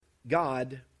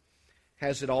God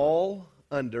has it all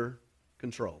under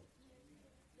control.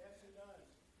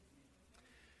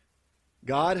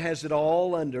 God has it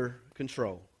all under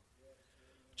control.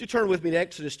 Would you turn with me to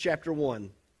Exodus chapter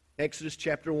 1? Exodus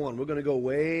chapter 1. We're going to go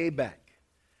way back.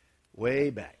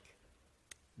 Way back.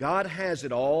 God has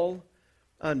it all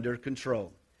under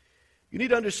control. You need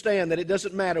to understand that it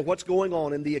doesn't matter what's going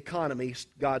on in the economy,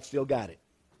 God still got it.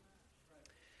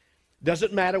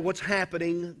 Doesn't matter what's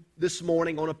happening this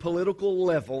morning on a political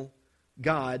level,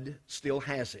 God still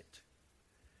has it.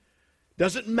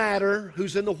 Doesn't matter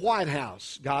who's in the White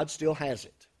House, God still has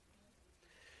it.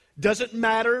 Doesn't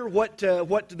matter what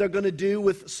they're going to do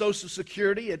with Social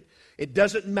Security. It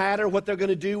doesn't matter what they're going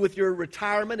to do with your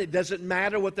retirement. It doesn't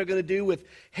matter what they're going to do with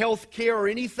health care or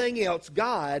anything else.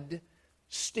 God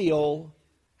still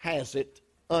has it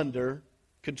under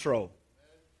control.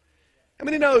 How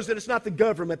many knows that it's not the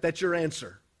government that's your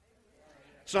answer?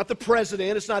 It's not the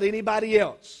president. It's not anybody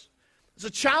else. As a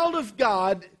child of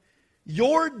God,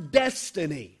 your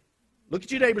destiny, look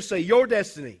at your neighbor and say, your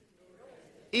destiny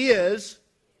is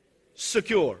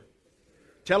secure.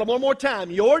 Tell them one more time,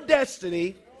 your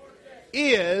destiny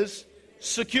is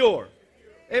secure.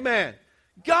 Amen.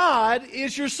 God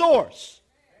is your source.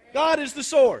 God is the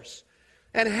source.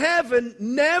 And heaven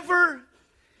never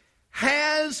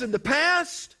has in the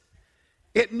past,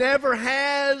 it never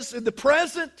has in the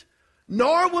present,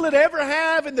 nor will it ever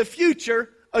have in the future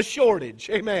a shortage.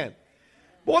 Amen.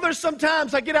 Boy, there's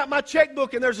sometimes I get out my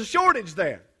checkbook and there's a shortage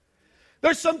there.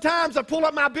 There's sometimes I pull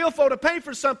up my billfold to pay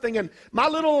for something and my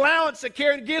little allowance that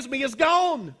Karen gives me is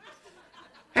gone.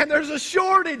 And there's a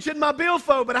shortage in my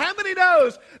billfold. But how many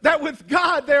knows that with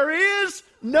God there is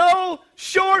no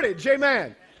shortage?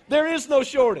 Amen. There is no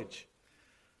shortage.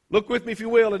 Look with me, if you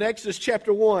will, in Exodus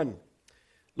chapter 1.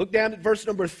 Look down at verse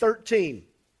number 13.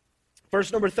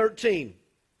 Verse number 13.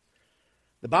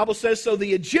 The Bible says, so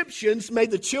the Egyptians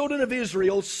made the children of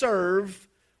Israel serve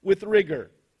with rigor.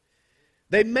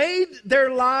 They made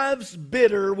their lives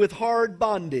bitter with hard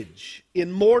bondage,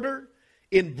 in mortar,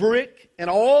 in brick, and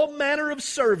all manner of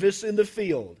service in the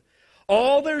field.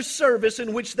 All their service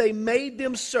in which they made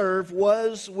them serve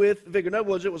was with vigor. In other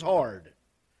words, it was hard.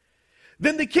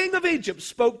 Then the king of Egypt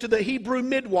spoke to the Hebrew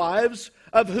midwives,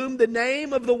 of whom the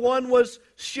name of the one was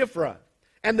Shiphrah,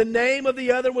 and the name of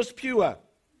the other was Puah.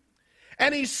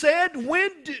 And he said,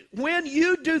 when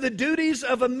you do the duties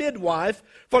of a midwife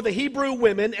for the Hebrew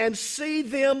women and see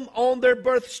them on their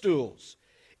birth stools,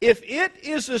 if it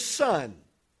is a son,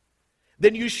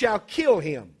 then you shall kill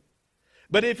him.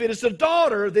 But if it is a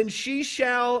daughter, then she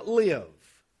shall live.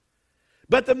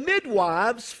 But the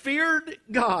midwives feared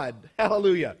God,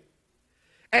 hallelujah,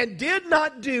 and did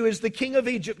not do as the king of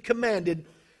Egypt commanded,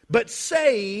 but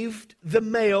saved the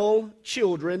male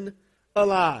children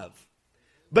alive.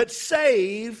 But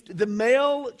saved the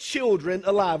male children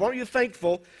alive. Aren't you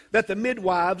thankful that the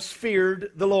midwives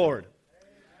feared the Lord?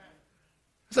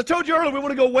 As I told you earlier, we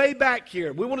want to go way back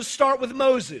here. We want to start with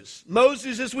Moses.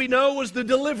 Moses, as we know, was the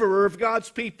deliverer of God's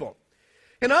people.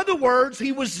 In other words,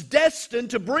 he was destined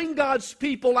to bring God's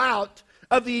people out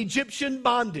of the Egyptian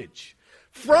bondage.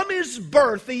 From his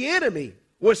birth, the enemy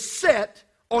was set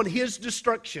on his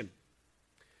destruction.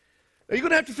 Now, you're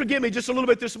going to have to forgive me just a little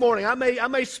bit this morning. I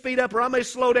may speed up or I may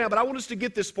slow down, but I want us to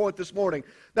get this point this morning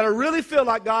that I really feel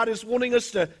like God is wanting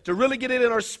us to really get it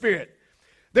in our spirit.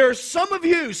 There are some of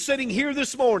you sitting here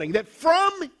this morning that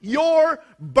from your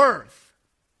birth,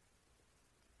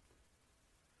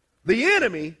 the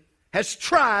enemy has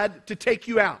tried to take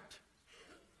you out.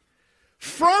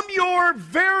 From your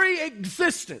very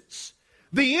existence,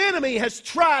 the enemy has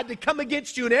tried to come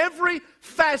against you in every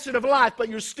facet of life, but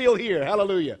you're still here.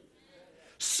 Hallelujah.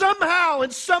 Somehow, in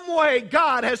some way,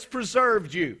 God has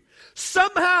preserved you.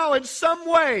 Somehow, in some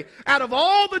way, out of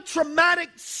all the traumatic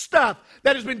stuff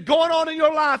that has been going on in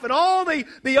your life and all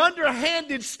the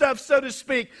underhanded stuff, so to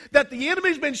speak, that the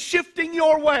enemy's been shifting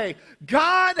your way,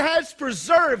 God has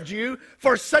preserved you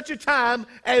for such a time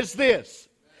as this.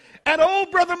 And old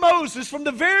brother Moses, from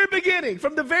the very beginning,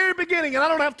 and I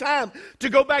don't have time to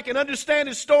go back and understand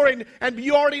his story, and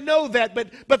you already know that,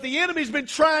 but the enemy's been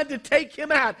trying to take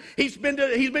him out. He's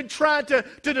been trying to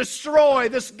destroy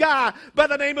this guy by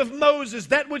the name of Moses,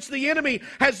 that which the enemy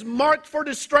has marked for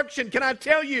destruction. Can I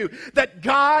tell you that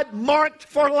God marked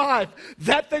for life,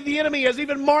 that the enemy has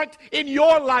even marked in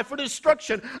your life for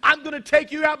destruction? I'm going to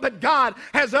take you out, but God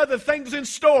has other things in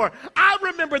store. I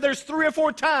remember there's 3 or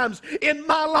 4 times in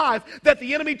my life life that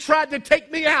the enemy tried to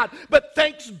take me out. But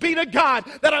thanks be to God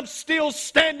that I'm still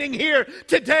standing here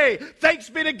today. Thanks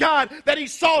be to God that He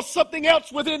saw something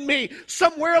else within me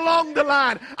somewhere along the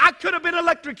line. I could have been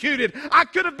electrocuted. I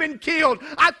could have been killed.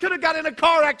 I could have got in a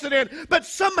car accident. But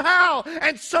somehow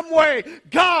and some way,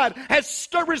 God has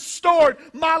restored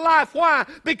my life. Why?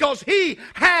 Because He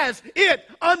has it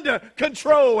under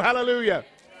control. Hallelujah.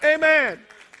 Amen.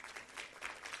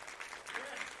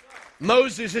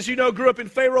 Moses, as you know, grew up in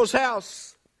Pharaoh's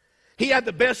house. He had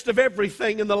the best of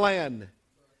everything in the land.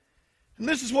 And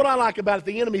this is what I like about it.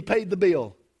 The enemy paid the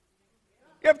bill.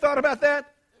 You ever thought about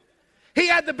that? He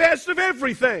had the best of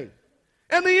everything.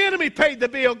 And the enemy paid the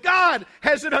bill. God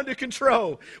has it under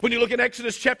control. When you look in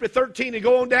Exodus chapter 13 and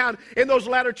go on down in those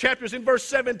latter chapters in verse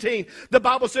 17, the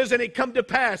Bible says, and it come to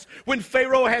pass when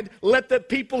Pharaoh had let the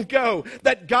people go,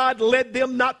 that God led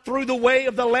them not through the way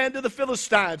of the land of the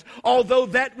Philistines, although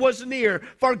that was near.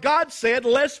 For God said,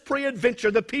 lest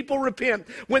peradventure the people repent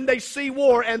when they see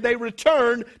war and they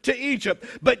return to Egypt.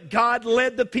 But God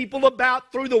led the people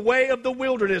about through the way of the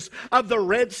wilderness of the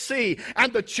Red Sea.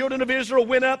 And the children of Israel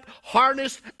went up harnessed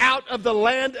out of the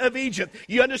land of Egypt.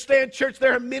 You understand, church,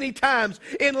 there are many times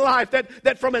in life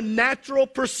that from a natural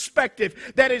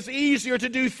perspective that is easier to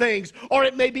do things, or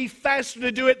it may be faster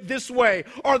to do it this way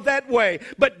or that way.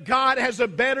 But God has a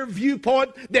better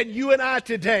viewpoint than you and I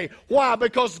today. Why?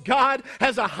 Because God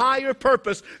has a higher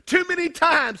purpose. Too many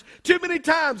times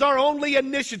our only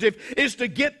initiative is to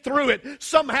get through it.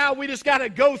 Somehow we just got to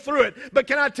go through it. But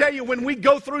can I tell you, when we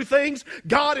go through things,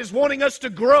 God is wanting us to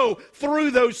grow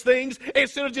through those things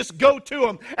instead of just go to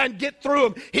them and get through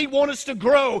them. He wants us to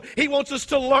grow. He wants us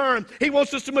to learn. He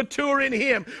wants us to mature in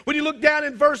Him. When you look down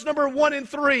in verse number 1 and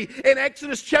 3 in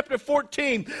Exodus chapter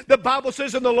 14, the Bible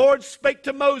says, and the Lord spake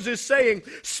to Moses, saying,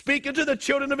 speak unto the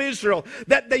children of Israel,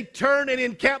 that they turn and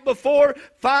encamp before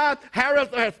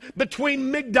Pi-hahiroth,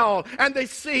 between Migdol and the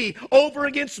sea, over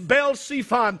against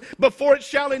Baal-zephon, before it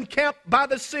shall encamp by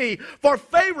the sea. For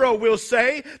Pharaoh will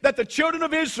say that the children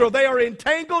of Israel, they are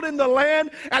entangled in the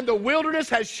land, and the wilderness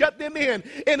has shut them in.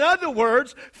 In other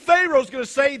words, Pharaoh's going to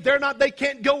say they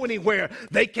can't go anywhere.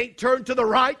 They can't turn to the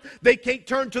right. They can't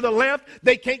turn to the left.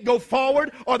 They can't go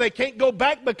forward, or they can't go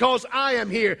back, because I am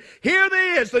here. Here it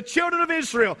is, the children of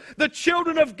Israel, the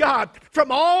children of God.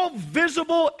 From all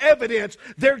visible evidence,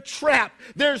 they're trapped.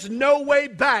 There's no way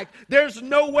back. There's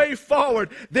no way forward.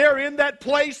 They're in that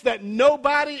place that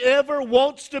nobody ever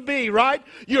wants to be, right?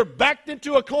 You're backed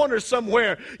into a corner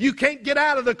somewhere. You can't get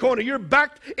out of the corner. You're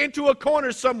backed into a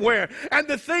corner somewhere. And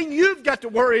the thing you've got to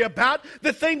worry about,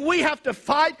 the thing we have to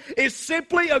fight, is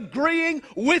simply agreeing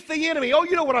with the enemy. Oh,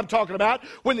 you know what I'm talking about.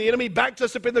 When the enemy backs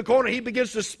us up in the corner, he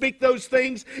begins to speak those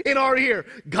things in our ear.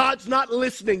 God's not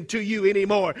listening to you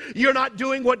anymore. You're not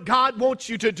doing what God wants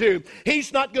you to do.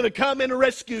 He's not going to come and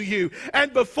rescue you.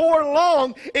 And before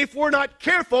long, if we're not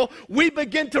careful, we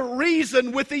begin to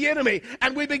reason with the enemy,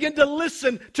 and we begin to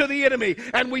listen to the enemy.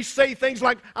 And we say things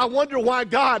like, I wonder why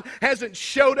God hasn't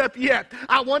showed up yet.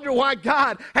 I wonder why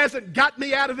God hasn't got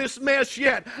me out of this mess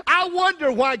yet. I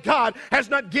wonder why God has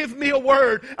not given me a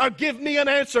word or give me an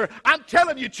answer. I'm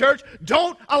telling you, church,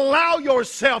 don't allow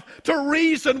yourself to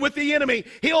reason with the enemy.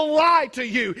 He'll lie to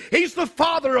you. He's the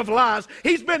father of lies.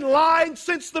 He's been lying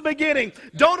since the beginning.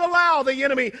 Don't allow the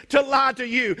enemy to lie to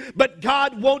you. But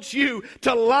God wants you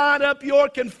to line up your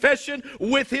confession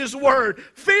with His word.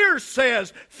 Fear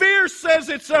says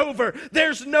it's over.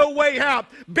 There's no way out.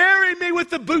 Bury me with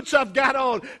the boots I've got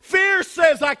on. Fear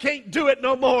says I can't do it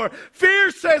no more.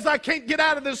 Fear says I can't get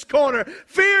out of this corner.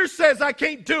 Fear says I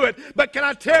can't do it. But can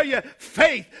I tell you,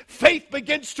 faith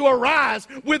begins to arise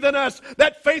within us.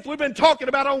 That faith we've been talking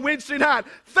about on Wednesday night.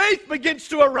 Faith begins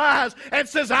to arise and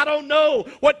says, I don't know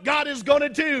what God is going to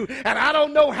do, and I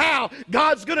don't know how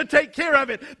God's going to take care of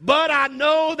it, but I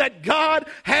know that God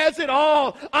has it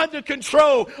all under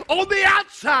control. On the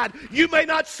outside, you may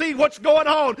not see what's going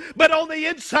on, but on the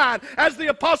inside, as the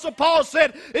Apostle Paul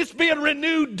said, it's being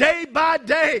renewed day by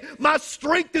day. My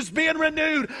strength is being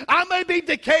renewed. I may be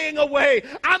decaying away.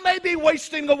 I may be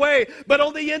wasting away, but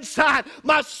on the inside,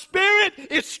 my spirit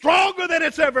is stronger than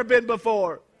it's ever been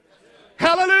before.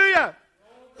 Hallelujah.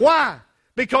 Why?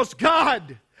 Because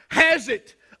God has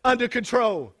it under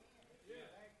control.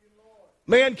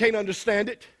 Man can't understand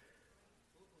it.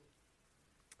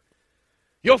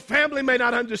 Your family may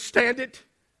not understand it,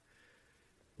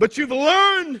 but you've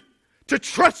learned to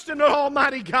trust in an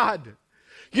almighty God.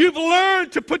 You've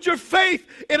learned to put your faith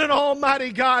in an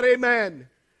almighty God. Amen.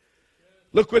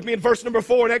 Look with me in verse number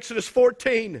 4 in Exodus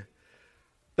 14.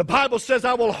 The Bible says,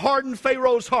 I will harden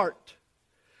Pharaoh's heart,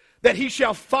 that he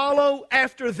shall follow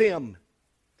after them,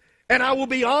 and I will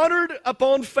be honored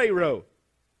upon Pharaoh.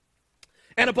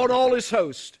 and upon all his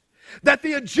host, that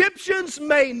the Egyptians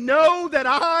may know that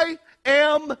I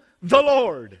am the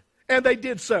Lord. And they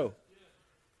did so.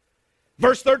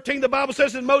 Verse 13, the Bible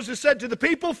says, and Moses said to the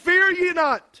people, fear ye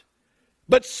not,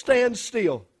 but stand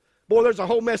still. Boy, there's a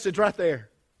whole message right there.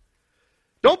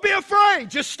 Don't be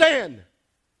afraid, just stand.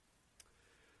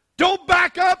 Don't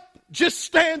back up, just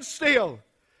stand still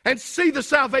and see the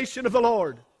salvation of the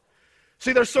Lord.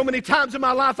 See, there's so many times in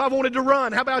my life I wanted to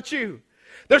run. How about you?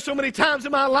 There's so many times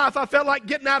in my life I felt like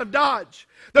getting out of Dodge.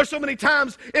 There's so many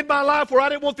times in my life where I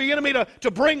didn't want the enemy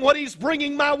to bring what he's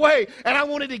bringing my way. And I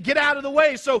wanted to get out of the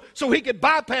way so he could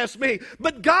bypass me.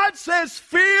 But God says,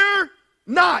 fear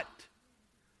not.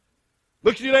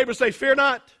 Look at your neighbor and say, fear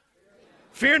not.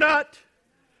 Fear not.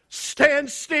 Stand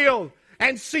still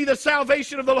and see the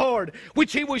salvation of the Lord,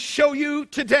 which he will show you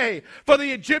today. For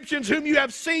the Egyptians whom you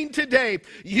have seen today,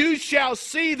 you shall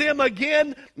see them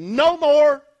again no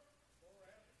more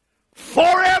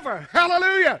forever.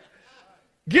 Hallelujah.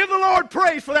 Give the Lord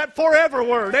praise for that forever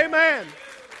word. Amen.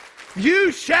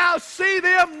 You shall see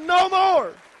them no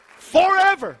more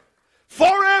forever.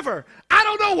 Forever. I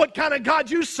don't know what kind of God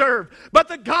you serve, but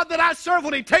the God that I serve,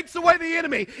 when he takes away the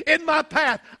enemy in my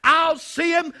path, I'll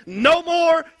see him no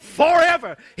more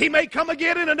forever. He may come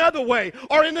again in another way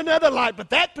or in another light, but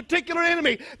that particular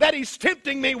enemy that he's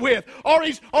tempting me with, or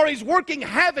he's working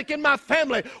havoc in my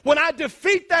family, when I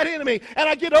defeat that enemy and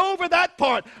I get over that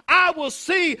part, I will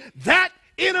see that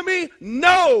enemy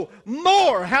no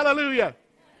more. Hallelujah.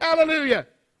 Hallelujah.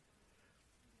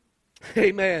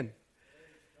 Amen.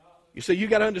 You see, you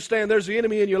got to understand there's the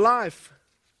enemy in your life.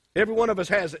 Every one of us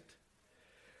has it.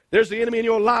 There's the enemy in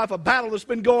your life, a battle that's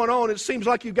been going on. It seems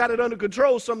like you've got it under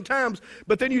control sometimes,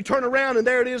 but then you turn around and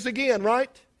there it is again, right?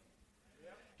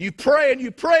 You pray and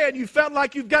you felt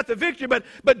like you've got the victory,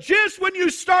 but just when you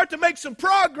start to make some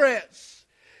progress,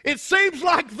 it seems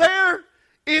like there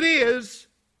it is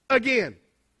again.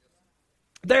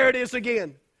 There it is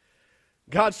again.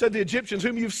 God said, the Egyptians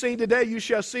whom you've seen today, you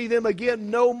shall see them again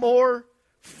no more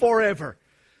forever.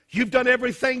 You've done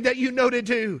everything that you know to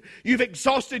do. You've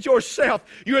exhausted yourself.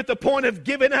 You're at the point of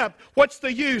giving up. What's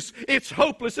the use? It's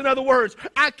hopeless. In other words,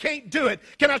 I can't do it.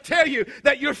 Can I tell you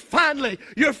that you're finally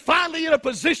in a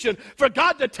position for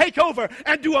God to take over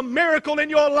and do a miracle in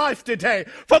your life today.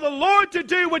 For the Lord to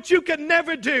do what you can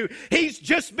never do. He's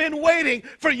just been waiting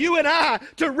for you and I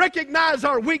to recognize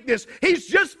our weakness. He's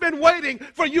just been waiting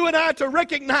for you and I to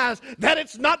recognize that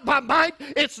it's not by might,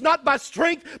 it's not by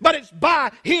strength, but it's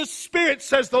by His Spirit,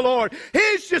 says the Lord.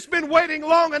 He's just been waiting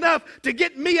long enough to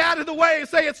get me out of the way and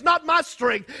say, it's not my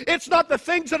strength. It's not the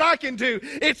things that I can do.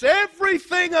 It's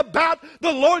everything about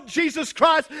the Lord Jesus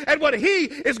Christ and what He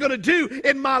is going to do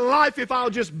in my life if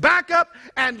I'll just back up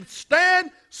and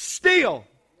stand still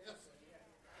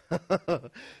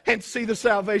and see the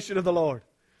salvation of the Lord.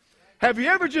 Have you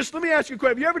ever just, let me ask you a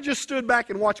question, have you ever just stood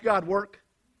back and watched God work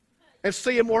and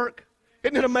see Him work?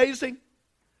 Isn't it amazing?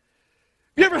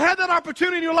 You ever had that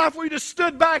opportunity in your life where you just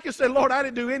stood back and said, Lord, I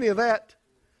didn't do any of that?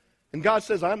 And God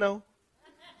says, I know.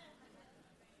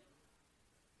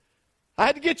 I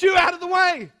had to get you out of the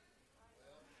way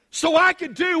so I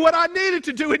could do what I needed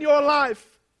to do in your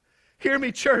life. Hear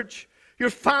me, church. You're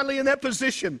finally in that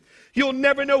position. You'll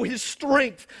never know His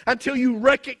strength until you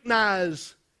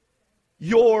recognize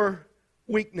your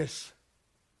weakness.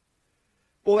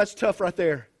 Well, that's tough right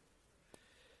there.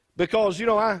 Because,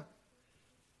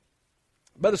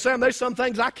 Brother Sam, there's some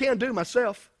things I can't do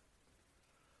myself.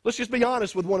 Let's just be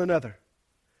honest with one another.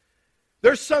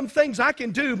 There's some things I can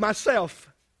do myself.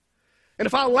 And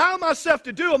if I allow myself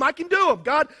to do them, I can do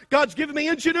them. God's given me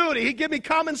ingenuity. He given me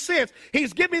common sense.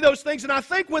 He's given me those things. And I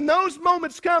think when those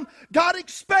moments come, God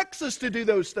expects us to do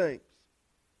those things.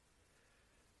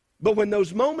 But when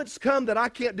those moments come that I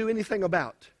can't do anything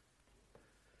about,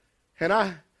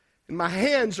 and my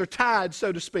hands are tied,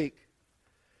 so to speak,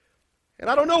 and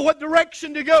I don't know what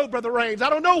direction to go, Brother Raines. I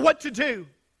don't know what to do.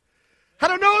 I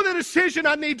don't know the decision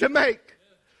I need to make.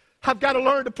 I've got to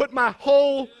learn to put my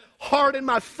whole heart and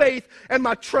my faith and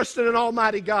my trust in an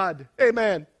almighty God.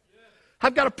 Amen.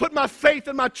 I've got to put my faith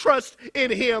and my trust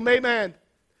in Him. Amen.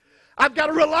 I've got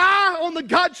to rely on the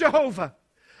God Jehovah.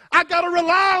 I've got to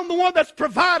rely on the one that's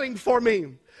providing for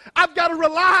me. I've got to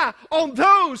rely on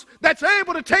those that's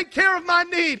able to take care of my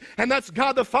need. And that's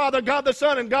God the Father, God the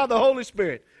Son, and God the Holy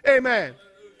Spirit. Amen.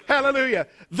 Hallelujah.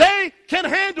 They can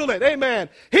handle it. Amen.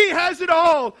 He has it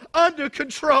all under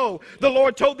control. The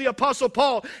Lord told the Apostle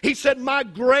Paul, he said, my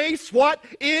grace, what?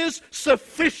 Is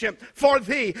sufficient for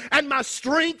thee. And my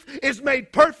strength is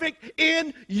made perfect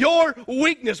in your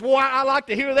weakness. Well, I like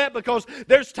to hear that because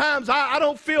there's times I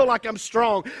don't feel like I'm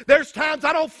strong. There's times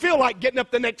I don't feel like getting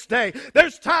up the next day.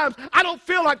 There's times I don't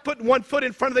feel like putting one foot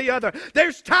in front of the other.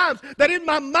 There's times that in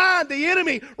my mind the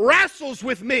enemy wrestles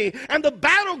with me and the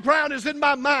battleground is in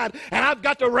my mind. And I've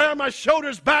got to rear my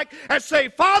shoulders back and say,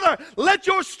 Father, let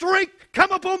your strength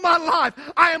come upon my life.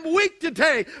 I am weak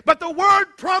today, but the Word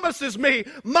promises me,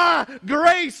 my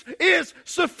grace is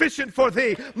sufficient for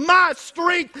thee. My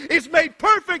strength is made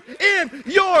perfect in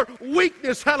your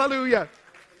weakness. Hallelujah.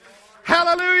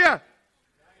 Hallelujah.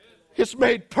 It's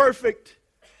made perfect.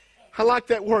 I like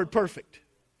that word, perfect,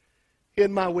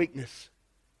 in my weakness.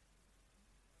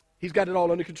 He's got it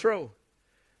all under control.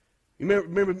 You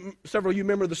remember, several of you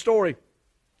remember the story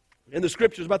in the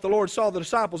Scriptures about the Lord saw the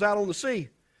disciples out on the sea.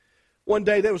 One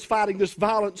day they was fighting this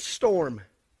violent storm.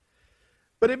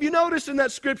 But have you noticed in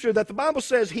that Scripture that the Bible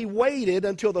says he waited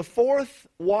until the fourth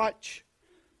watch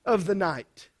of the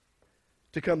night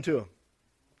to come to him?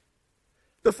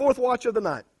 The fourth watch of the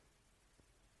night.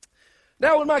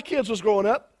 Now when my kids was growing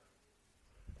up,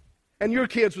 and your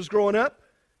kids was growing up,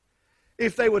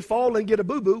 if they would fall and get a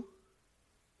boo-boo,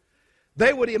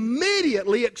 they would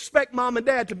immediately expect mom and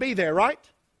dad to be there, right?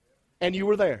 And you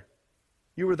were there.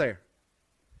 You were there.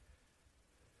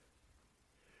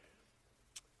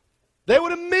 They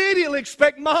would immediately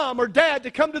expect mom or dad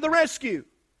to come to the rescue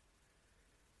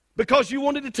because you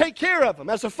wanted to take care of them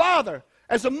as a father,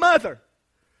 as a mother.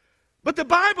 But the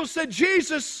Bible said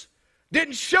Jesus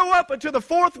didn't show up until the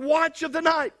fourth watch of the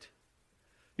night.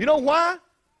 You know why?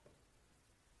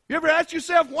 You ever ask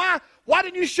yourself, why? Why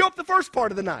didn't you show up the first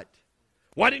part of the night?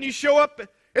 Why didn't you show up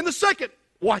in the second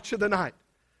watch of the night?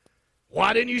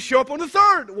 Why didn't you show up on the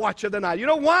third watch of the night? You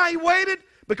know why he waited?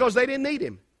 Because they didn't need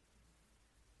him.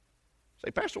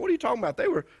 Say, Pastor, what are you talking about? They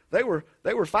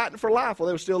were fighting for life while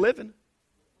they were still living.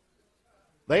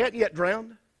 They hadn't yet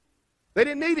drowned. They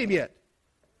didn't need him yet.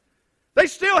 They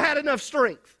still had enough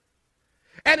strength.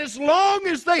 And as long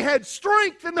as they had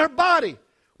strength in their body,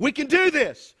 we can do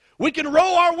this. We can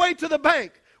row our way to the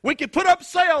bank. We can put up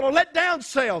sail or let down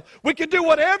sail. We can do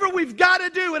whatever we've got to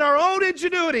do in our own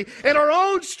ingenuity, in our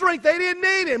own strength. They didn't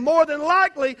need him. More than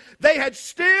likely, they had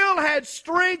still had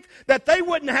strength that they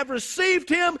wouldn't have received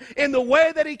him in the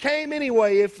way that he came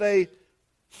anyway if they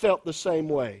felt the same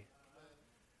way.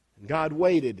 And God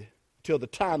waited till the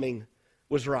timing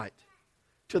was right.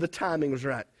 Till the timing was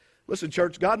right. Listen,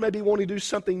 church, God may be wanting to do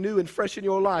something new and fresh in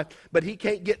your life, but He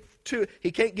can't get it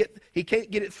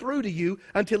through to you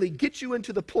until He gets you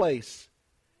into the place.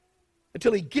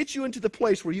 Until He gets you into the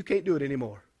place where you can't do it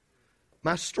anymore.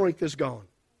 My strength is gone.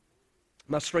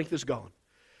 My strength is gone.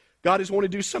 God is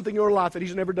wanting to do something in your life that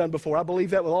He's never done before. I believe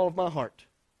that with all of my heart.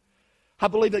 I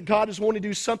believe that God is wanting to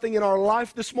do something in our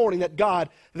life this morning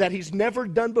that He's never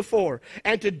done before.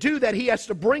 And to do that, He has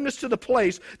to bring us to the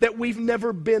place that we've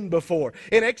never been before.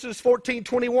 In Exodus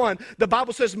 14:21, the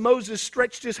Bible says Moses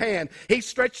stretched his hand. He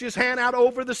stretched his hand out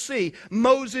over the sea.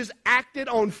 Moses acted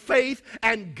on faith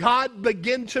and God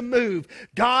began to move.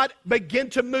 God began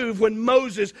to move when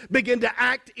Moses began to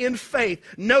act in faith.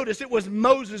 Notice it was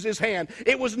Moses' hand.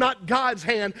 It was not God's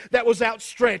hand that was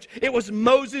outstretched. It was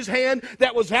Moses' hand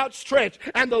that was outstretched.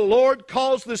 And the Lord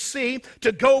caused the sea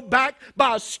to go back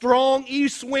by a strong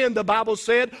east wind, the Bible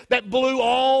said, that blew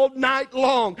all night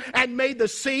long and made the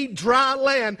sea dry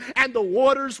land and the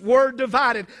waters were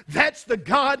divided. That's the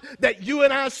God that you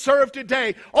and I serve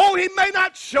today. Oh, He may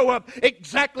not show up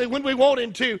exactly when we want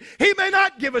Him to. He may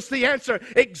not give us the answer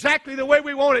exactly the way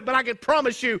we want it, but I can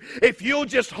promise you, if you'll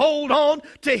just hold on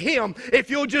to Him, if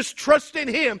you'll just trust in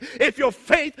Him, if your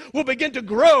faith will begin to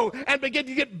grow and begin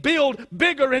to build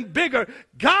bigger and bigger,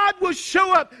 God will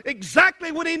show up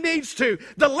exactly when He needs to.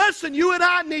 The lesson you and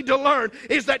I need to learn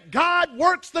is that God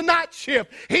works the night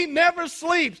shift. He never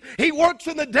sleeps. He works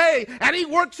in the day and He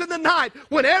works in the night.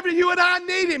 Whenever you and I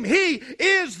need Him, He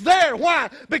is there.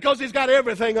 Why? Because He's got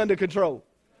everything under control.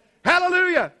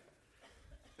 Hallelujah.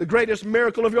 The greatest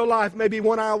miracle of your life may be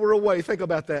 1 hour away. Think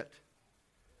about that.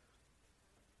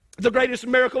 The greatest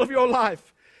miracle of your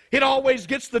life. It always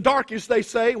gets the darkest, they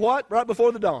say, what? Right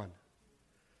before the dawn.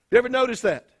 You ever notice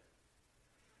that?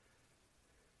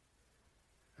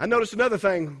 I noticed another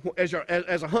thing as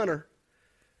a hunter.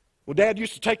 Well, Dad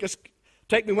used to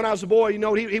take me when I was a boy. You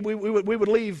know, we would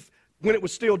leave when it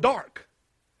was still dark.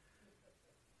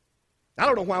 I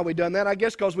don't know why we done that. I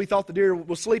guess because we thought the deer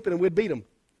was sleeping and we'd beat them.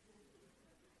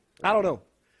 I don't know.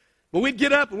 But we'd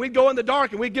get up and we'd go in the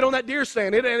dark and we'd get on that deer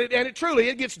stand. And it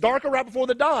truly gets darker right before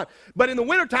the dawn. But in the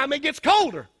wintertime, it gets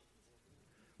colder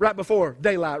right before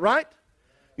daylight, right?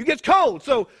 It gets cold.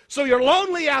 So you're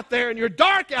lonely out there and you're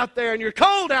dark out there and you're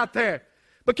cold out there.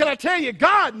 But can I tell you,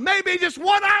 God may be just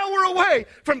 1 hour away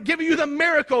from giving you the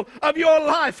miracle of your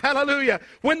life. Hallelujah.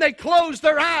 When they closed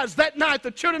their eyes that night,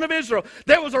 the children of Israel,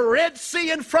 there was a Red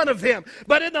Sea in front of them.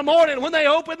 But in the morning, when they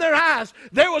opened their eyes,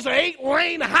 there was an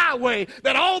 8-lane highway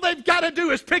that all they've got to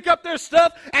do is pick up their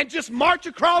stuff and just march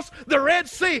across the Red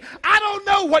Sea. I don't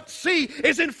know what sea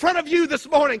is in front of you this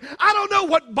morning. I don't know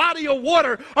what body of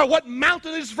water or what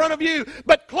mountain is in front of you.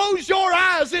 But close your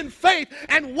eyes in faith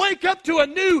and wake up to a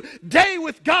new day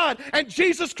with God and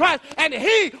Jesus Christ, and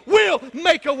He will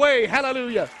make a way.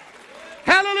 Hallelujah.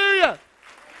 Hallelujah.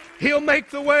 He'll make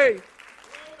the way.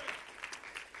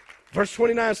 Verse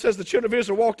 29 says, the children of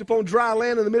Israel walked upon dry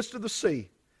land in the midst of the sea,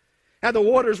 and the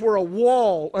waters were a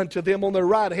wall unto them on their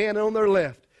right hand and on their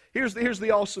left. Here's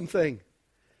the awesome thing.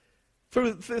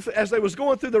 As they was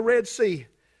going through the Red Sea,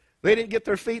 they didn't get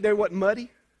their feet, they wasn't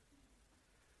muddy.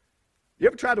 You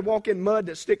ever tried to walk in mud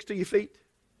that sticks to your feet?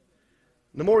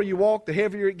 The more you walk, the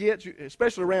heavier it gets,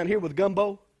 especially around here with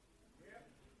gumbo.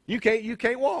 You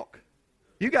can't walk.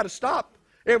 You got to stop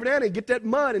every now and then, get that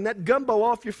mud and that gumbo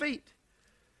off your feet.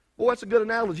 Well, that's a good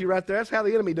analogy right there. That's how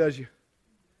the enemy does you.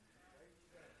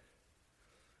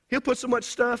 He'll put so much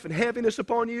stuff and heaviness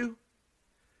upon you.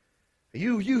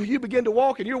 You begin to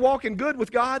walk, and you're walking good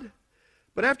with God.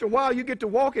 But after a while, you get to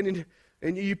walking,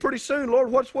 and you pretty soon, Lord,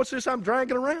 what's this I'm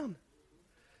dragging around?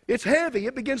 It's heavy.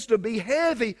 It begins to be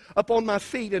heavy upon my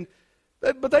feet.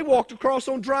 But they walked across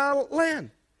on dry land.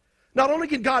 Not only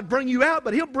can God bring you out,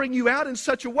 but He'll bring you out in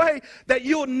such a way that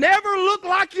you'll never look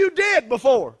like you did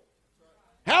before.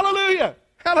 Hallelujah.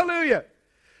 Hallelujah.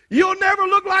 You'll never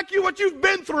look like what you've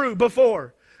been through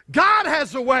before. God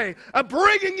has a way of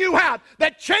bringing you out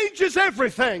that changes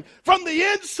everything. From the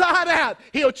inside out,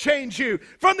 He'll change you.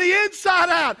 From the inside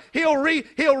out, He'll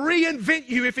reinvent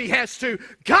you if He has to.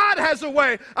 God has a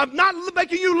way of not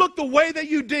making you look the way that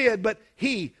you did, but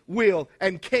He will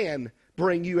and can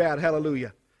bring you out.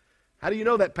 Hallelujah. How do you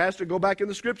know that, Pastor? Go back in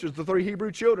the Scriptures, the 3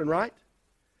 Hebrew children, right?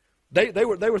 They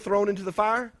were thrown into the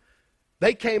fire.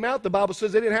 They came out, the Bible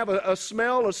says they didn't have a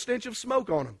smell, a stench of smoke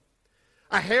on them.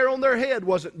 A hair on their head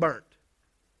wasn't burnt.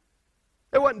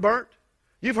 It wasn't burnt.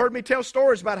 You've heard me tell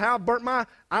stories about how I burnt my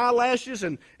eyelashes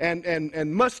and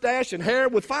mustache and hair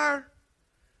with fire.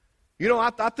 You know,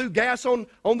 I threw gas on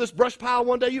this brush pile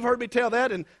one day. You've heard me tell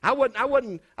that, and I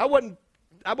wasn't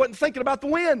thinking about the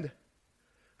wind.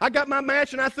 I got my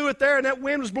match and I threw it there, and that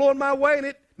wind was blowing my way, and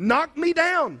it knocked me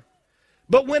down.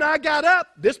 But when I got up,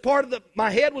 this part of my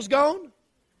head was gone.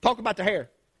 Talk about the hair,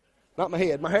 not my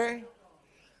head, my hair.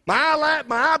 My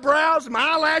eyebrows and my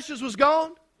eyelashes was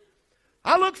gone.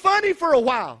 I looked funny for a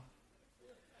while.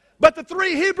 But the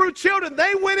 3 Hebrew children,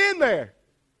 they went in there.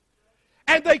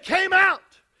 And they came out.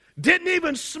 Didn't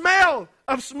even smell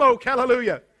of smoke.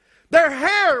 Hallelujah. Their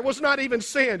hair was not even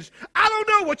singed. I don't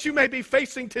know what you may be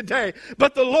facing today,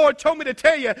 but the Lord told me to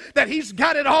tell you that He's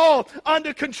got it all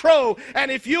under control.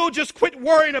 And if you'll just quit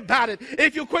worrying about it,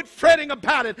 if you'll quit fretting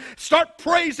about it, start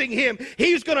praising Him,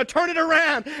 He's going to turn it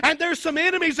around. And there's some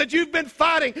enemies that you've been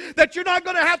fighting that you're not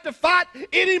going to have to fight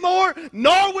anymore,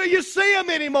 nor will you see them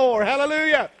anymore.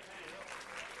 Hallelujah.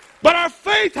 But our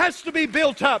faith has to be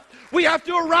built up. We have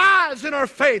to arise in our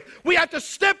faith. We have to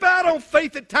step out on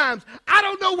faith at times. I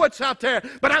don't know what's out there,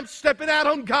 but I'm stepping out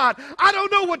on God. I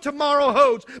don't know what tomorrow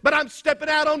holds, but I'm stepping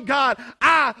out on God.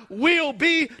 I will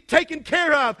be taken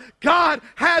care of. God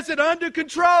has it under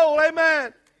control.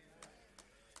 Amen.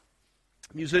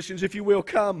 Musicians, if you will,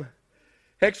 come.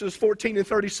 Exodus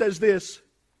 14:30 says this.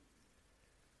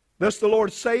 Thus the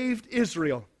Lord saved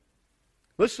Israel.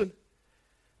 Listen.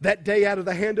 That day out of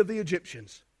the hand of the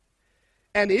Egyptians.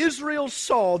 And Israel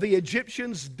saw the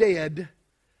Egyptians dead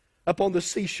upon the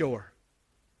seashore.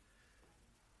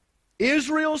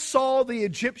 Israel saw the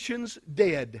Egyptians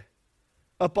dead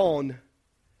upon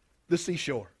the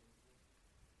seashore.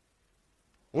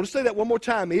 I want to say that one more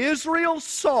time. Israel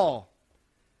saw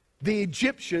the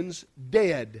Egyptians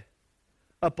dead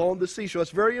upon the seashore. That's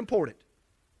very important.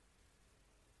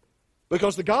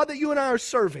 Because the God that you and I are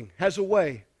serving has a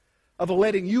way of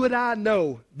letting you and I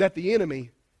know that the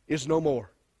enemy is no more.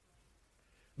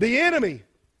 The enemy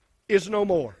is no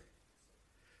more.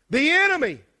 The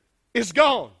enemy is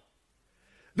gone.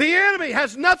 The enemy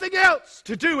has nothing else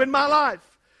to do in my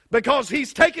life because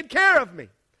He's taken care of me.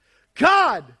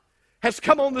 God has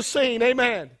come on the scene,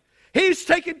 amen. He's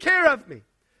taken care of me.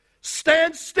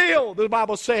 Stand still, the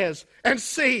Bible says, and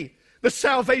see the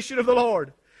salvation of the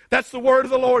Lord. That's the word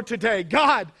of the Lord today.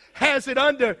 God has it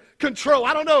under control.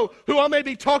 I don't know who I may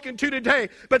be talking to today,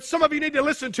 but some of you need to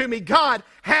listen to me. God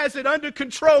has it under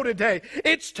control today.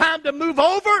 It's time to move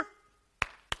over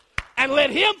and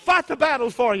let Him fight the battle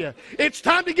for you. It's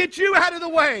time to get you out of the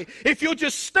way. If you'll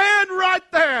just stand right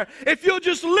there, if you'll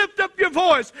just lift up your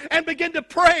voice and begin to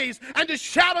praise and to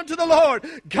shout unto the Lord,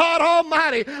 God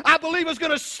Almighty, I believe is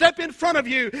going to step in front of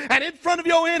you and in front of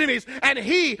your enemies, and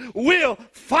He will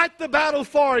fight the battle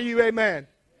for you. Amen.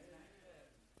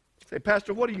 Say,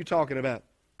 Pastor, what are you talking about?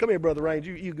 Come here, Brother Raines.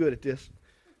 You good at this.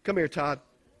 Come here, Todd.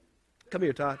 Come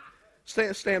here, Todd.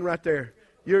 Stand right there.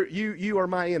 You are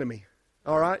my enemy.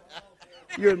 All right?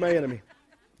 You're my enemy.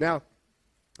 Now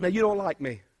you don't like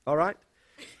me, all right?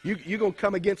 You're going to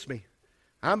come against me.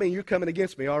 I mean, you're coming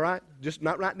against me, all right? Just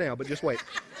not right now, but just wait.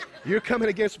 You're coming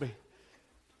against me.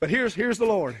 But here's the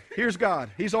Lord. Here's God.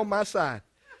 He's on my side.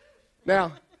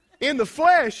 Now, in the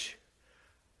flesh,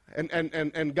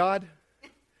 and God,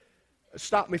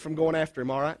 stop me from going after him,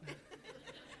 all right?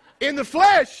 In the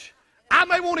flesh, I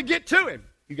may want to get to him.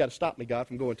 You got to stop me, God,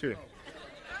 from going to him.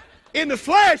 In the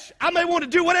flesh, I may want to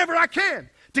do whatever I can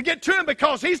to get to him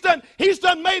because he's done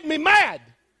made me mad.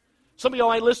 Some of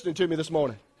y'all ain't listening to me this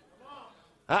morning.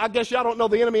 I guess y'all don't know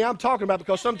the enemy I'm talking about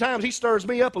because sometimes he stirs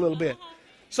me up a little bit.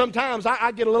 Sometimes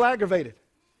I get a little aggravated.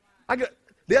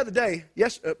 The other day,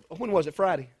 when was it?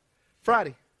 Friday.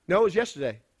 No, it was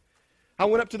yesterday. I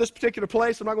went up to this particular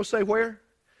place. I'm not going to say where.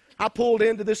 I pulled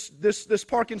into this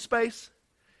parking space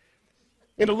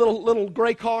in a little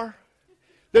gray car.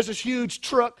 There's this huge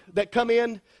truck that come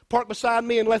in, parked beside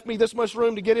me, and left me this much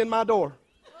room to get in my door.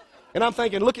 And I'm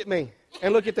thinking, look at me,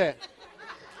 and look at that.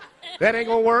 That ain't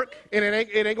going to work, and it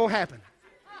ain't going to happen.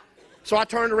 So I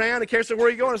turned around, and Carrie said, where are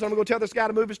you going? I said, I'm going to go tell this guy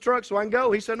to move his truck so I can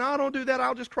go. He said, no, don't do that.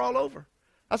 I'll just crawl over.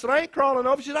 I said, I ain't crawling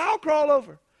over. She said, I'll crawl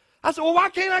over. I said, well, why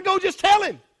can't I go just tell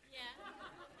him?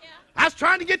 Yeah. I was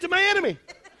trying to get to my enemy.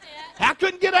 I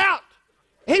couldn't get out.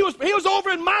 He was over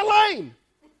in my lane.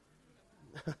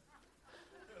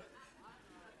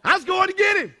 I was going to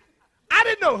get him. I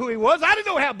didn't know who he was. I didn't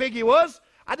know how big he was.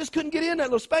 I just couldn't get in that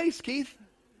little space, Keith.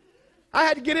 I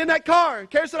had to get in that car.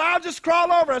 Carrie said, I'll just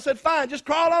crawl over. I said, fine, just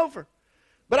crawl over.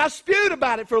 But I spewed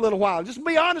about it for a little while. Just to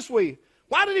be honest with you.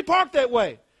 Why did he park that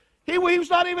way? He was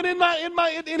not even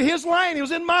in his lane. He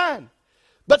was in mine.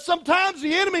 But sometimes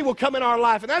the enemy will come in our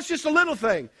life, and that's just a little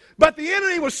thing. But the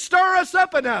enemy will stir us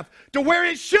up enough to where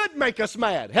it should make us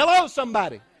mad. Hello,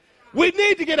 somebody. We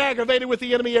need to get aggravated with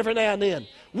the enemy every now and then.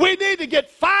 We need to get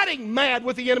fighting mad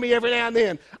with the enemy every now and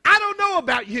then. I don't know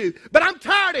about you, but I'm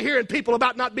tired of hearing people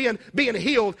about not being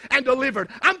healed and delivered.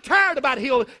 I'm tired about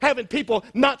having people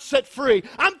not set free.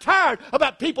 I'm tired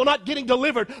about people not getting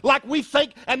delivered like we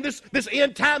think, and this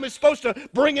end time is supposed to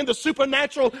bring in the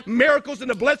supernatural miracles and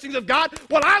the blessings of God.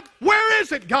 Well, where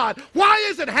is it, God? Why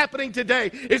is it happening today?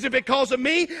 Is it because of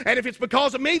me? And if it's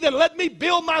because of me, then let me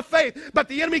build my faith. But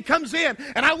the enemy comes in,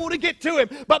 and I want to get to him.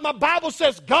 But my Bible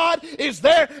says God is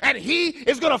there, and He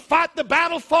is going to fight the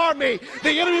battle for me.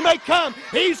 The enemy may come.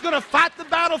 He's going to fight the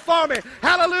battle for me.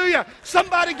 Hallelujah.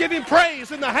 Somebody give Him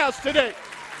praise in the house today.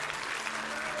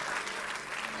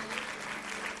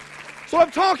 So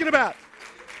I'm talking about.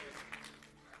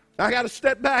 I got to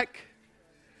step back.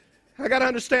 I got to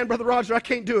understand, Brother Roger, I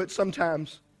can't do it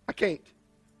sometimes. I can't.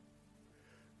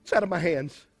 It's out of my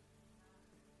hands.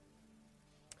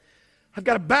 I've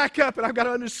got to back up and I've got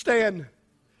to understand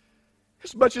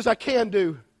as much as I can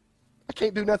do. I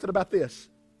can't do nothing about this.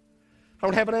 I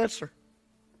don't have an answer.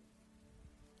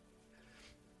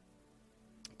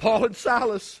 Paul and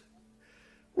Silas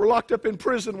were locked up in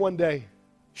prison one day,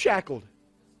 shackled.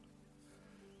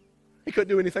 He couldn't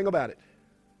do anything about it.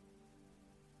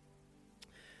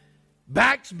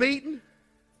 Backs beaten,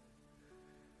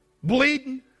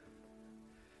 bleeding,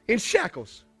 in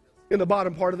shackles in the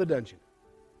bottom part of the dungeon.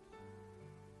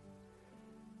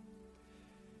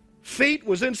 Feet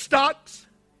was in stocks.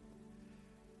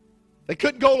 They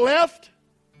couldn't go left.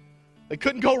 They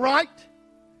couldn't go right.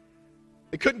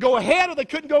 They couldn't go ahead or they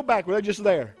couldn't go backward. They're just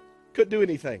there. Couldn't do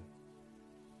anything.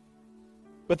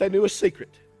 But they knew a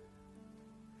secret.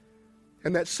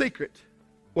 And that secret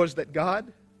was that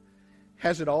God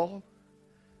has it all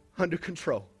under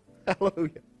control.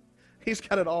 Hallelujah. He's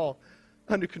got it all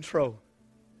under control.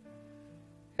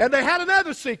 And they had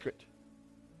another secret.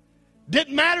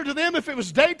 Didn't matter to them if it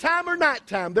was daytime or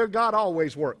nighttime. Their God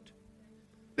always worked.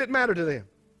 Didn't matter to them.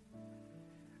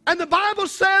 And the Bible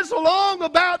says along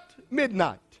about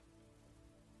midnight,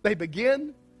 they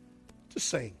begin to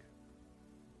sing.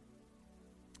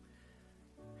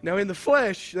 Now in the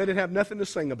flesh, they didn't have nothing to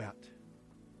sing about.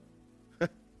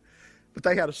 But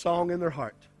they had a song in their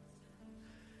heart.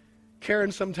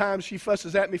 Karen, sometimes she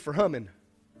fusses at me for humming,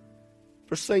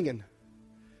 for singing.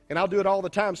 And I'll do it all the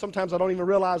time. Sometimes I don't even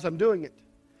realize I'm doing it.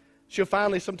 She'll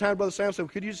finally, sometimes Brother Sam said,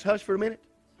 could you just hush for a minute?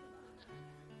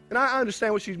 And I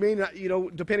understand what she's meaning,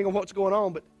 depending on what's going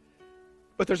on,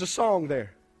 but there's a song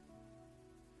there.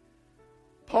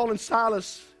 Paul and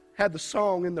Silas had the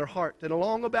song in their heart, and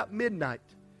along about midnight,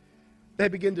 they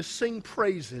began to sing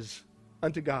praises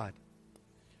unto God.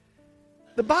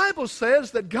 The Bible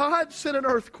says that God sent an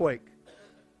earthquake,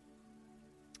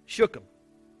 shook them.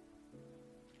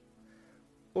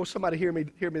 Oh, somebody hear me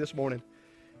this morning.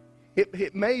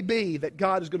 It may be that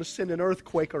God is going to send an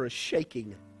earthquake or a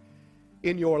shaking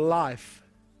in your life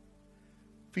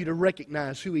for you to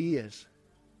recognize who He is.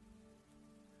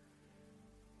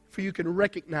 For you can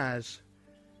recognize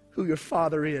who your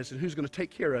Father is and who's going to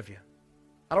take care of you.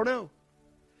 I don't know.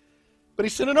 But He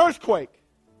sent an earthquake.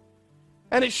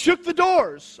 And it shook the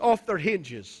doors off their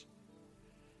hinges.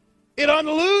 It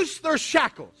unloosed their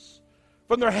shackles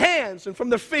from their hands and from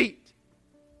their feet.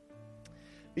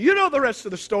 You know the rest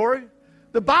of the story.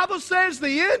 The Bible says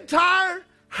the entire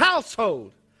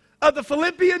household of the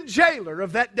Philippian jailer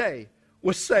of that day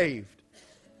was saved.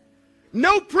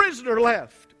 No prisoner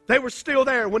left. They were still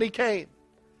there when he came.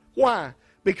 Why?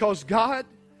 Because God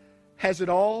has it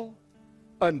all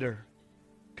under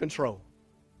control.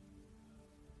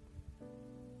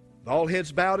 With all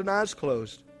heads bowed and eyes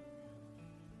closed,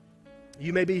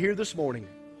 you may be here this morning.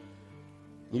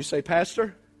 You say,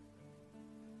 Pastor,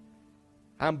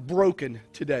 I'm broken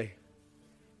today.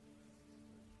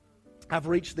 I've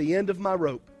reached the end of my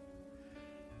rope.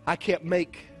 I can't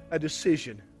make a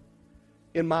decision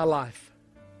in my life.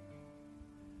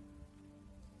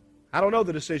 I don't know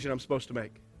the decision I'm supposed to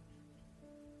make.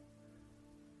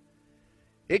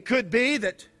 It could be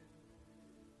that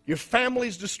your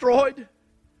family's destroyed,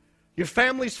 your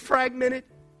family's fragmented.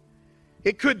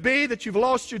 It could be that you've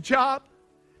lost your job.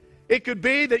 It could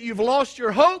be that you've lost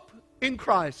your hope in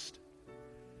Christ.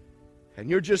 And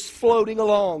you're just floating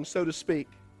along, so to speak,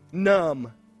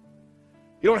 numb.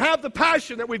 You don't have the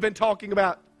passion that we've been talking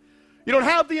about. You don't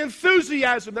have the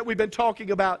enthusiasm that we've been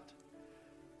talking about.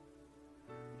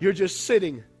 You're just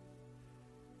sitting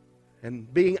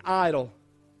and being idle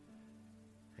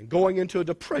and going into a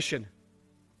depression.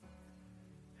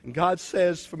 And God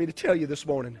says for me to tell you this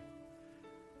morning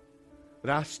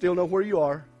that I still know where you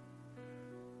are.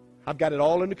 I've got it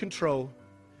all under control.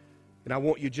 And I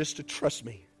want you just to trust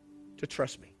me. To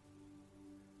trust me.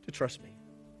 To trust me.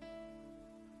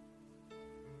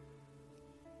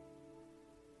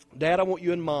 Dad, I want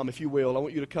you and Mom, if you will, I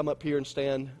want you to come up here and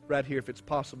stand right here if it's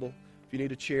possible. If you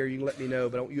need a chair, you can let me know.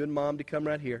 But I want you and Mom to come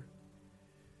right here.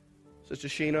 Sister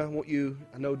Sheena,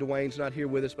 I know Dwayne's not here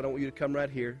with us, but I want you to come right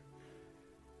here.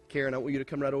 Karen, I want you to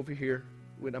come right over here.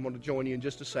 I'm going to join you in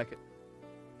just a second.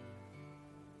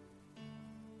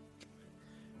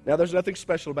 Now, there's nothing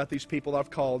special about these people I've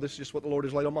called. This is just what the Lord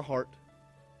has laid on my heart.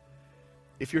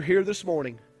 If you're here this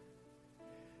morning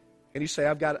and you say,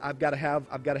 I've got to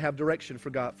have direction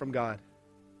from God.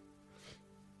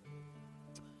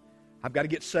 I've got to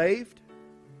get saved.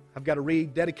 I've got to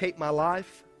rededicate my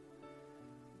life.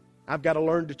 I've got to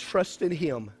learn to trust in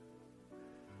Him.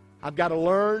 I've got to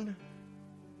learn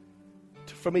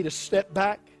for me to step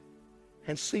back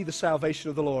and see the salvation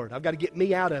of the Lord. I've got to get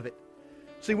me out of it.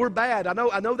 See, we're bad. I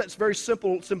know that's very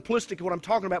simplistic what I'm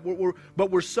talking about,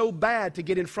 but we're so bad to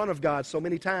get in front of God so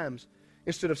many times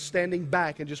instead of standing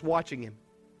back and just watching Him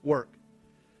work.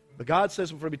 But God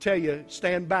says for me to tell you,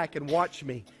 stand back and watch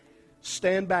me.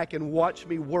 Stand back and watch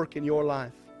me work in your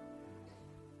life.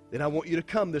 Then I want you to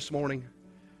come this morning.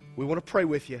 We want to pray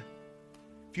with you.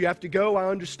 If you have to go, I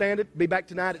understand it. Be back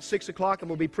tonight at 6 o'clock and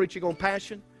we'll be preaching on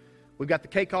passion. We've got the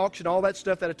cake auction, all that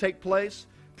stuff that'll take place.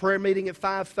 Prayer meeting at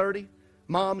 5:30.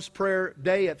 Mom's prayer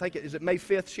day, I think, is it May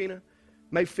 5th, Sheena?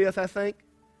 May 5th, I think.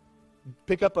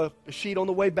 Pick up a sheet on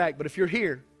the way back. But if you're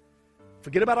here,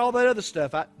 forget about all that other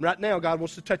stuff. Right now, God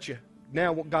wants to touch you.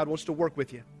 Now, God wants to work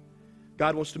with you.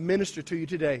 God wants to minister to you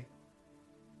today.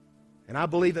 And I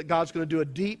believe that God's going to do a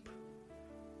deep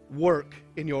work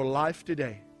in your life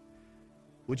today.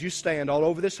 Would you stand all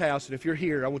over this house? And if you're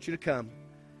here, I want you to come.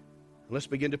 Let's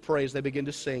begin to pray as they begin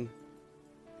to sing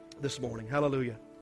this morning. Hallelujah.